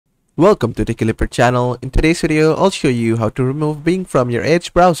Welcome to the Clipper channel. In today's video, I'll show you how to remove Bing from your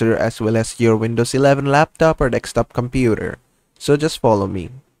Edge browser as well as your Windows 11 laptop or desktop computer. So just follow me.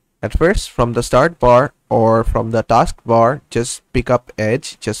 At first, from the start bar or from the taskbar, just pick up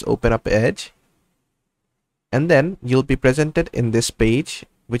Edge, just open up Edge. And then you'll be presented in this page,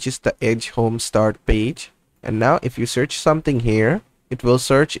 which is the Edge Home Start page. And now if you search something here, it will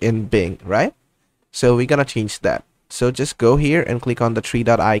search in Bing, right? So we're gonna change that. So just go here and click on the three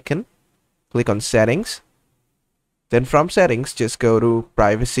dot icon, click on settings. Then from settings, just go to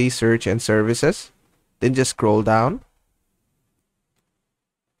privacy, search and services. Then just scroll down.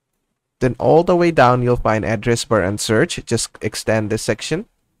 Then all the way down, you'll find address bar and search. Just extend this section.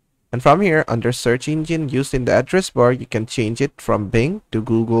 And from here, under search engine used in the address bar, you can change it from Bing to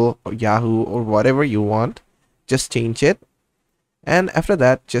Google or Yahoo or whatever you want. Just change it. And after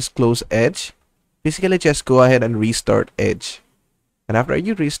that, just close Edge. Basically, just go ahead and restart Edge. And after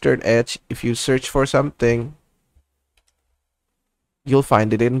you restart Edge, if you search for something, you'll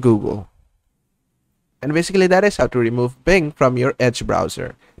find it in Google. And basically, that is how to remove Bing from your Edge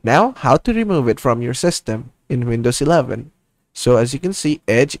browser. Now, how to remove it from your system in Windows 11. So as you can see,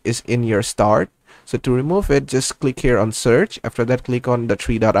 Edge is in your start. So to remove it, just click here on search. After that, click on the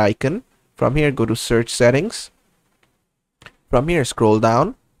three dot icon. From here, go to search settings. From here, scroll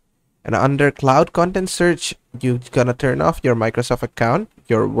down. And under cloud content search, you're gonna turn off your Microsoft account,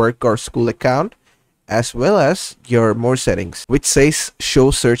 your work or school account, as well as your more settings, which says show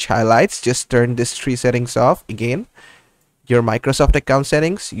search highlights. Just turn these three settings off again. Your Microsoft account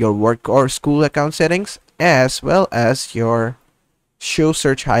settings, your work or school account settings, as well as your show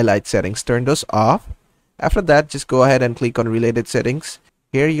search highlight settings. Turn those off. After that, just go ahead and click on related settings.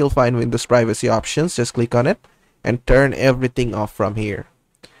 Here you'll find Windows privacy options. Just click on it and turn everything off from here.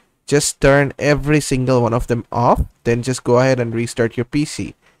 Just turn every single one of them off. Then just go ahead and restart your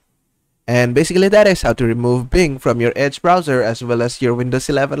PC. And basically that is how to remove Bing from your Edge browser as well as your Windows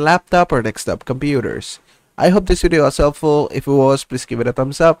 11 laptop or desktop computers. I hope this video was helpful. If it was, please give it a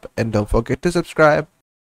thumbs up and don't forget to subscribe.